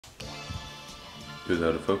It was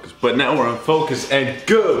out of focus. But now we're on focus, and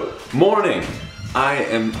good morning! I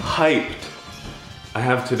am hyped. I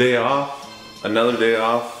have today off, another day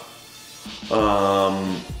off.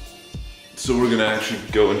 So we're gonna actually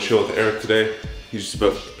go and chill with Eric today. He's just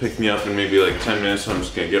about to pick me up in maybe like 10 minutes, so I'm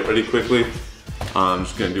just gonna get ready quickly. I'm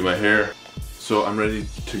just gonna do my hair. So I'm ready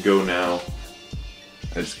to go now.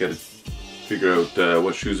 I just gotta figure out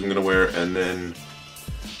what shoes I'm gonna wear, and then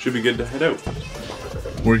should be good to head out.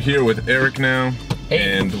 We're here with Eric now,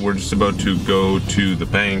 and we're just about to go to the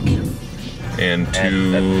bank and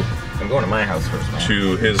I'm going to my house first, man.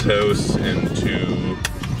 To his house and to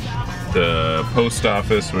the post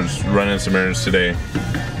office. We're just running some errands today,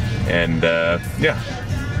 and yeah.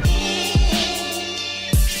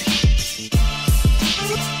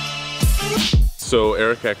 So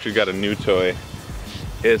Eric actually got a new toy.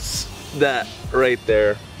 It's that right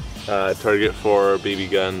there, Target for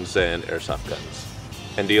BB guns and airsoft guns.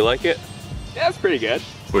 And do you like it? Yeah, it's pretty good.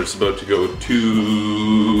 We're just about to go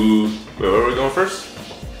to, where are we going first?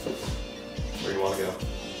 Where do you want to go?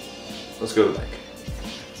 Let's go to the bank.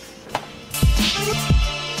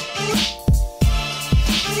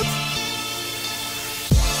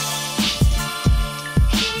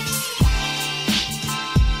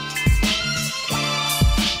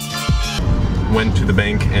 Went to the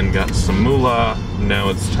bank and got some moolah. Now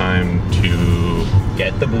it's time to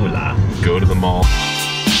get the moolah. Go to the mall.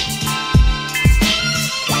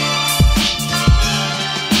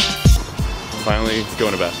 Finally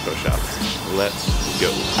going to Bass Pro Shops. Let's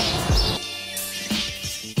go.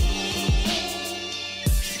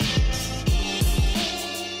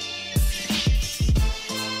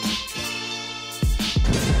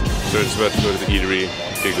 So we're just about to go to the eatery,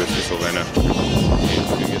 Big Go to Savannah. And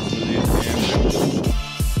we're gonna get smoothies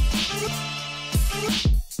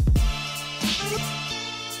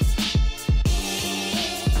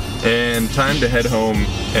and time to head home,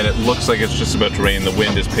 and it looks like it's just about to rain. The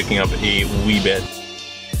wind is picking up a wee bit.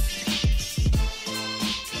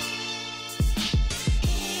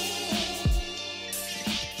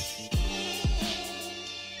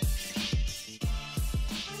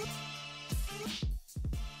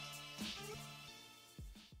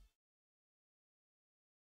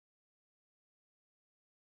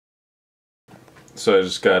 So I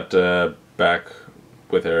just got back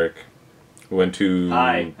with Eric. We went to...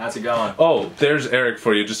 Hi, how's it going? Oh, there's Eric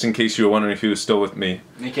for you, just in case you were wondering if he was still with me.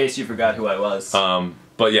 In case you forgot who I was.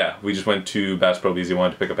 But yeah, we just went to Bass Pro because he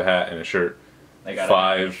wanted to pick up a hat and a shirt. I got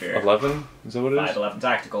 511? Is that what it is? 511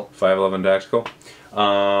 Tactical. 511 Tactical.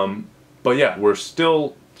 But yeah, we're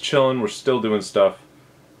still chilling, we're still doing stuff.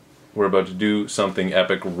 We're about to do something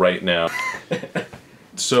epic right now.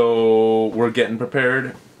 So we're getting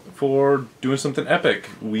prepared for doing something epic.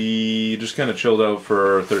 We just kind of chilled out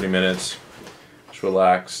for 30 minutes. Just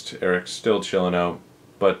relaxed. Eric's still chilling out.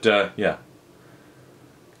 But yeah.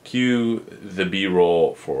 Cue the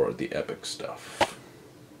B-roll for the epic stuff.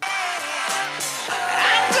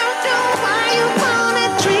 I don't know why you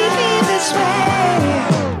wanna treat me this way.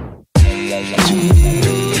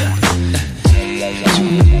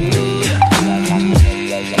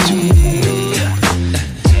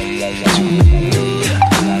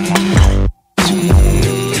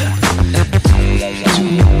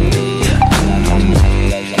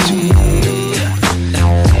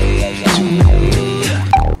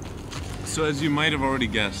 So as you might have already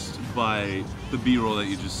guessed by the B-roll that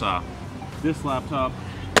you just saw, this laptop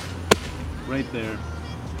right there,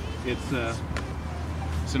 it's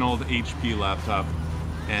an old HP laptop,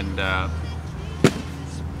 and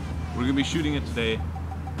we're gonna be shooting it today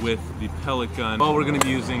with the pellet gun. Well, we're gonna be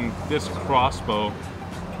using this crossbow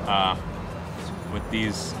with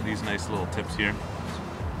these nice little tips here,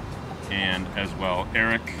 and as well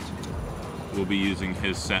Eric will be using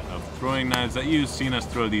his set of throwing knives that you've seen us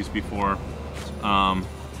throw these before.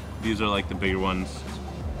 These are like the bigger ones.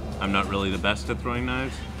 I'm not really the best at throwing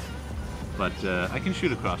knives, but I can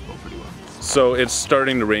shoot a crossbow pretty well. So it's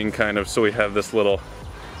starting to rain kind of, so we have this little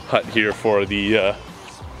hut here for the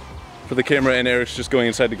camera, and Eric's just going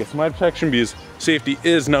inside to get some eye protection because safety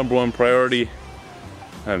is #1 priority.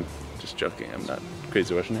 I'm just joking, I'm not a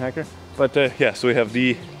crazy Russian hacker. But yeah, so we have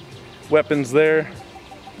the weapons there,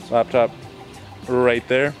 laptop right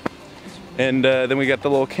there, and then we got the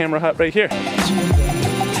little camera hut right here.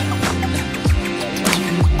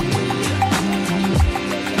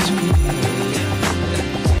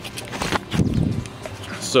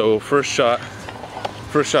 So first shot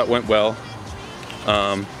went well.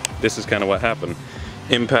 This is kind of what happened.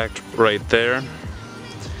 Impact right there,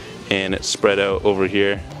 and it spread out over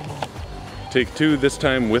here. Take two, this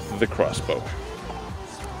time with the crossbow.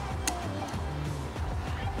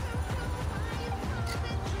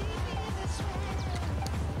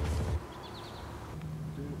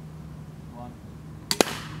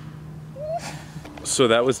 So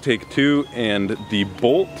that was take 2, and the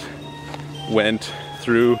bolt went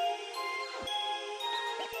through.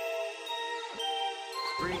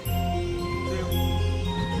 3, 2,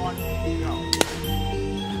 1,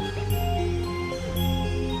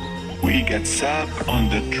 go. We get sap on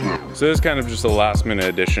the truck. So this is kind of just a last minute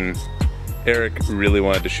addition. Eric really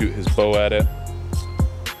wanted to shoot his bow at it.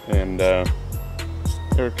 And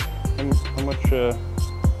Eric,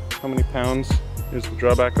 how many pounds is the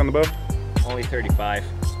drawback on the bow? Only 35.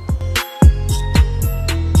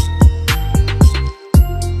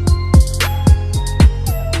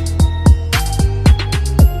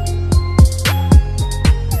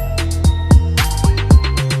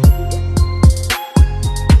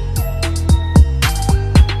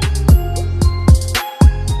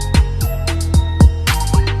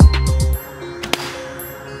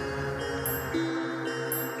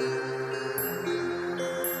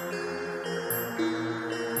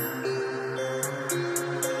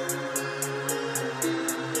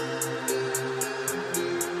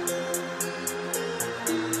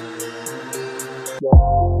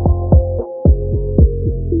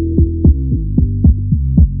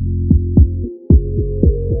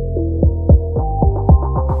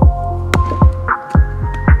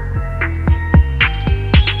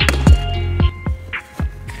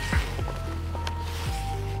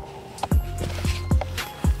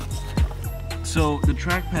 So the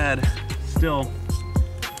trackpad still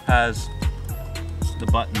has the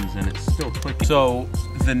buttons and it's still clicking. So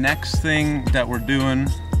the next thing that we're doing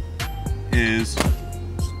is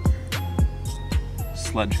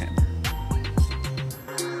sledgehammer.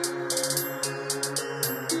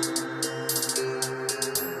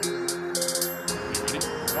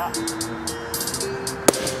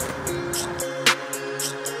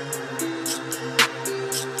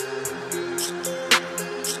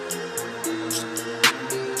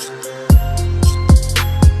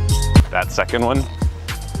 That second one.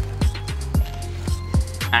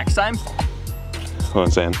 Axe time? Hold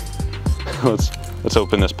on, Sam. Let's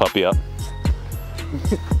open this puppy up.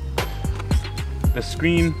 The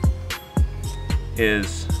screen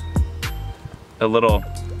is a little.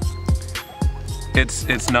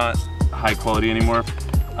 It's not high quality anymore.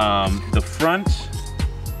 The front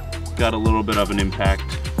got a little bit of an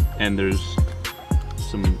impact, and there's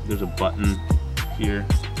a button here,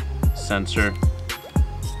 sensor.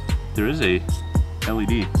 There is a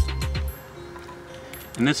LED.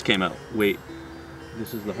 And this came out. Wait,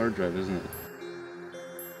 this is the hard drive, isn't it?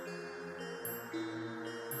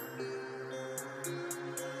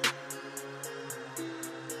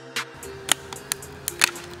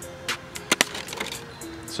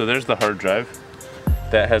 So there's the hard drive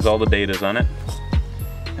that has all the datas on it.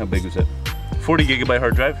 How big is it? 40 gigabyte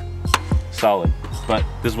hard drive, solid. But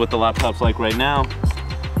this is what the laptop's like right now.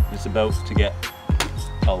 It's about to get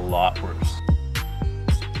a lot worse.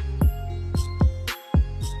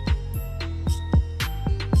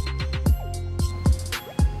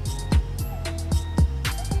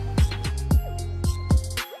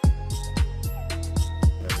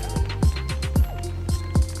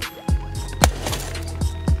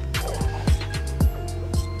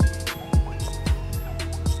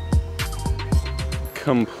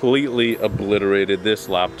 Completely obliterated. This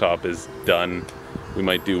laptop is done. We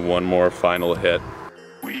might do one more final hit.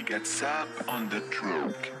 We get sap on the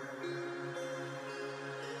truck.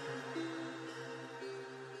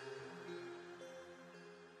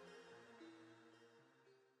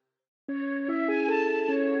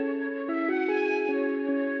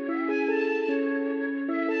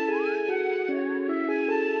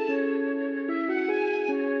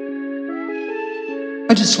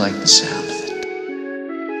 I just like the sound of it.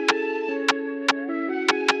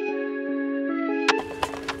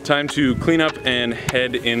 Time to clean up and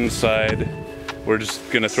head inside. We're just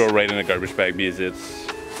gonna throw it right in a garbage bag because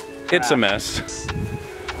it's a mess.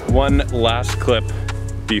 One last clip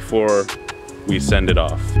before we send it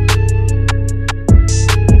off.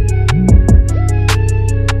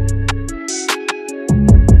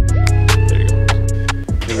 There you go.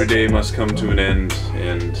 Every day must come to an end,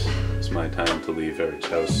 and it's my time to leave Eric's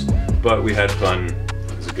house. But we had fun.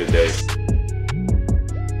 It was a good day.